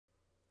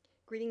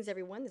Greetings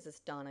everyone, this is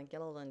Donna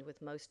Gilliland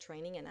with Most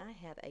Training, and I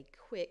have a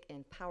quick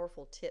and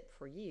powerful tip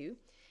for you,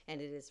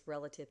 and it is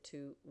relative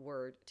to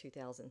Word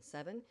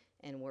 2007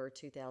 and Word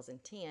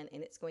 2010,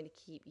 and it's going to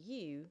keep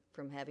you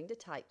from having to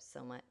type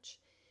so much.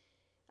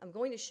 I'm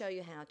going to show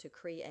you how to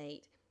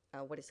create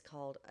what is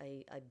called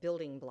a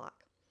building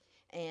block,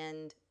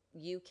 and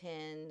you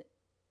can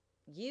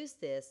use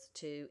this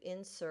to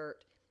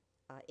insert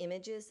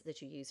images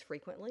that you use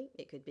frequently.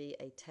 It could be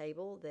a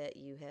table that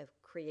you have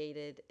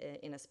created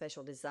in a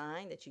special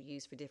design that you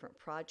use for different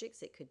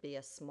projects. It could be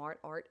a smart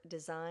art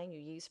design you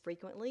use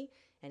frequently,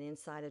 an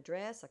inside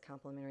address, a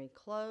complimentary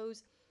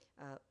close,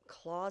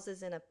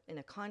 clauses in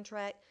a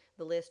contract.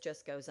 The list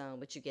just goes on,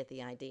 but you get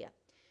the idea.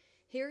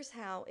 Here's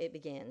how it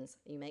begins.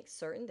 You make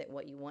certain that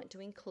what you want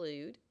to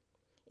include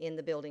in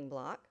the building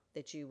block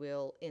that you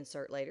will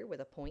insert later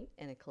with a point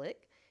and a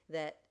click,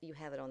 that you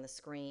have it on the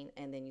screen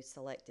and then you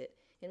select it.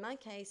 In my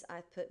case,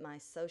 I've put my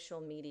social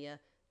media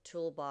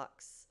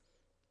toolbox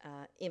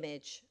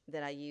image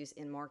that I use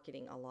in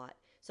marketing a lot.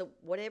 So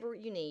whatever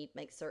you need,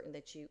 make certain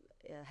that you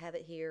have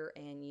it here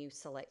and you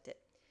select it.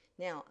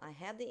 Now, I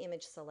have the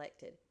image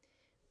selected.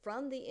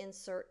 From the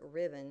insert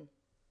ribbon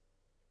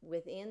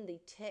within the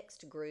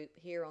text group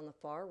here on the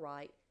far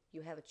right,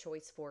 you have a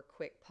choice for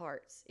quick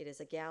parts. It is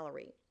a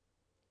gallery.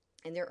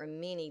 And there are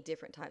many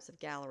different types of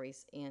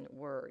galleries in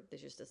Word.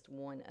 This is just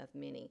one of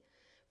many.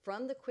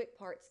 From the quick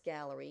parts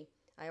gallery,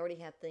 I already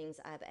have things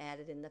I've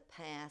added in the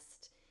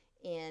past.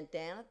 And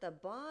down at the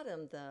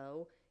bottom,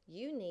 though,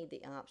 you need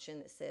the option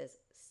that says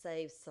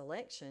Save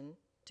Selection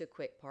to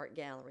Quick Part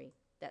Gallery.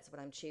 That's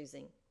what I'm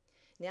choosing.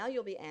 Now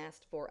you'll be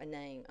asked for a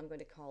name. I'm going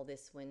to call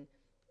this one,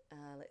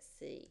 let's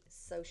see,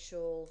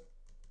 Social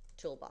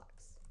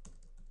Toolbox.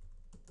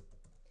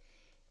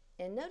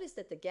 And notice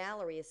that the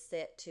gallery is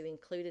set to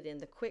include it in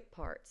the quick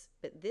parts,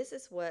 but this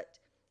is what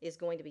is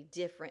going to be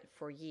different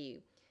for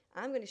you.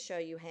 I'm going to show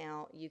you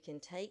how you can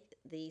take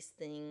these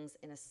things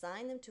and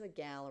assign them to a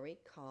gallery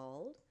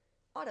called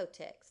Auto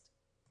Text,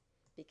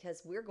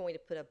 because we're going to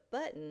put a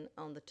button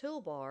on the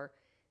toolbar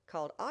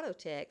called Auto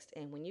Text,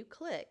 and when you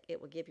click, it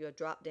will give you a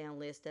drop-down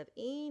list of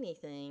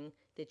anything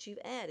that you've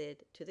added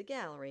to the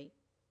gallery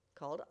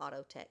called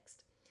Auto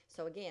Text.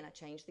 So again, I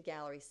changed the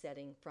gallery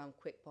setting from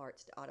quick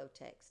parts to Auto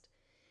Text.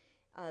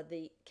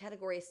 The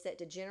category is set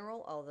to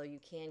general, although you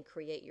can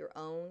create your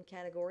own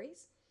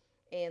categories.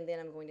 And then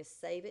I'm going to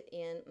save it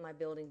in my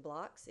building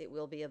blocks. It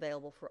will be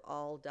available for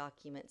all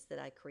documents that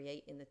I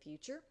create in the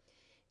future.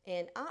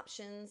 And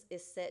options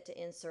is set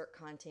to insert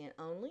content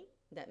only.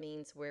 That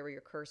means wherever your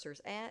cursor's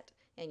at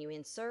and you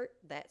insert,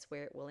 that's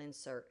where it will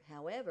insert.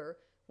 However,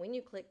 when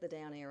you click the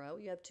down arrow,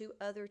 you have two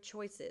other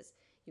choices.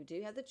 You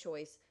do have the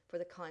choice for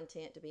the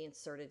content to be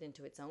inserted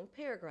into its own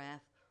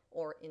paragraph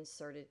or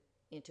inserted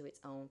into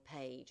its own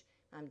page.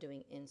 I'm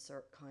doing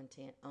insert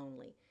content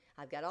only.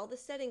 I've got all the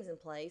settings in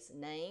place: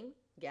 name,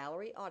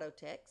 gallery, auto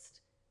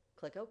text.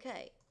 Click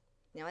OK.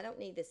 Now I don't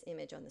need this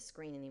image on the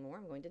screen anymore.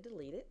 I'm going to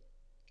delete it.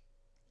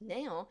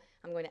 Now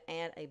I'm going to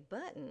add a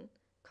button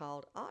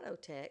called Auto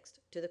Text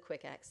to the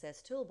Quick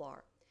Access toolbar.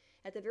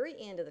 At the very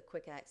end of the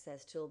Quick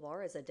Access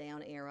toolbar is a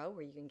down arrow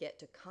where you can get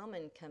to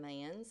common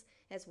commands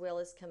as well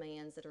as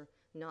commands that are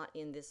not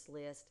in this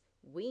list.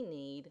 We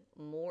need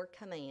more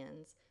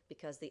commands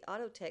because the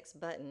Auto Text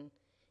button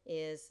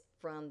is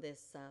from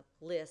this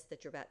list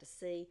that you're about to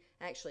see.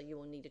 Actually, you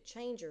will need to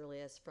change your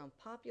list from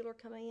popular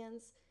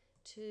commands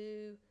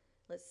to,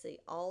 let's see,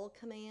 all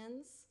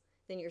commands.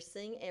 Then you're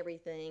seeing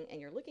everything and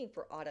you're looking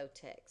for Auto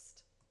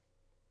Text.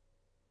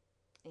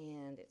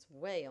 And it's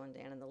way on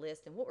down in the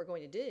list. And what we're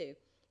going to do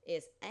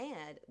is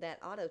add that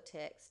Auto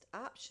Text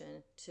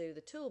option to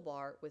the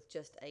toolbar with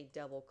just a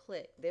double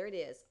click. There it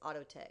is,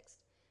 Auto Text.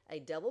 A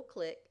double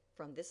click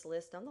from this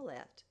list on the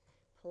left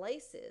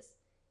places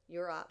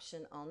your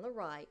option on the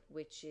right,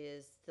 which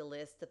is the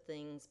list of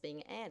things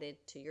being added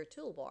to your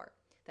toolbar.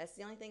 That's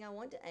the only thing I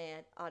want to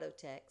add, Auto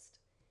Text.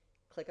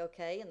 Click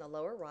OK in the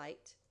lower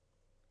right.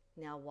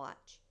 Now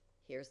watch.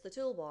 Here's the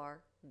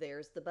toolbar.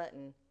 There's the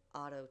button,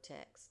 Auto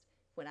Text.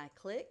 When I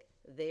click,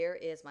 there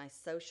is my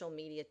social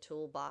media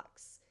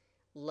toolbox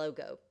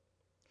logo.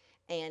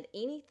 And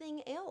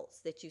anything else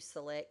that you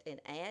select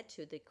and add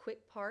to the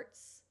quick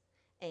parts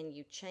and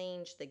you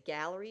change the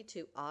gallery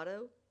to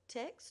Auto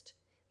Text,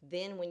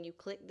 then when you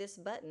click this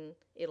button,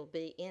 it'll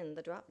be in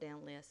the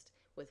drop-down list.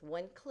 With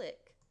one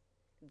click,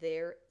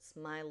 there's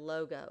my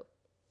logo.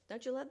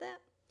 Don't you love that?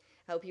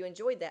 I hope you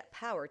enjoyed that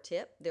power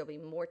tip. There'll be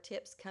more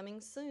tips coming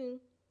soon.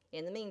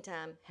 In the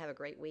meantime, have a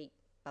great week.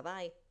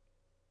 Bye-bye.